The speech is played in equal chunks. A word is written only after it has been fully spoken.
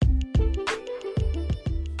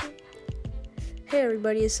Hey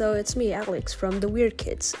everybody, so it's me, Alex, from The Weird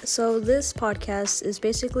Kids. So this podcast is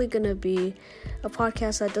basically going to be a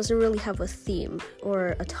podcast that doesn't really have a theme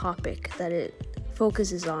or a topic that it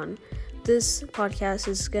focuses on. This podcast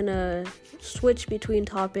is going to switch between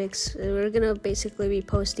topics. We're going to basically be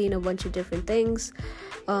posting a bunch of different things.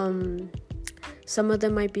 Some of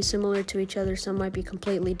them might be similar to each other, some might be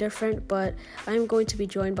completely different, but I'm going to be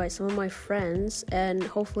joined by some of my friends, and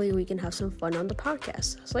hopefully we can have some fun on the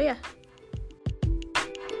podcast. So yeah.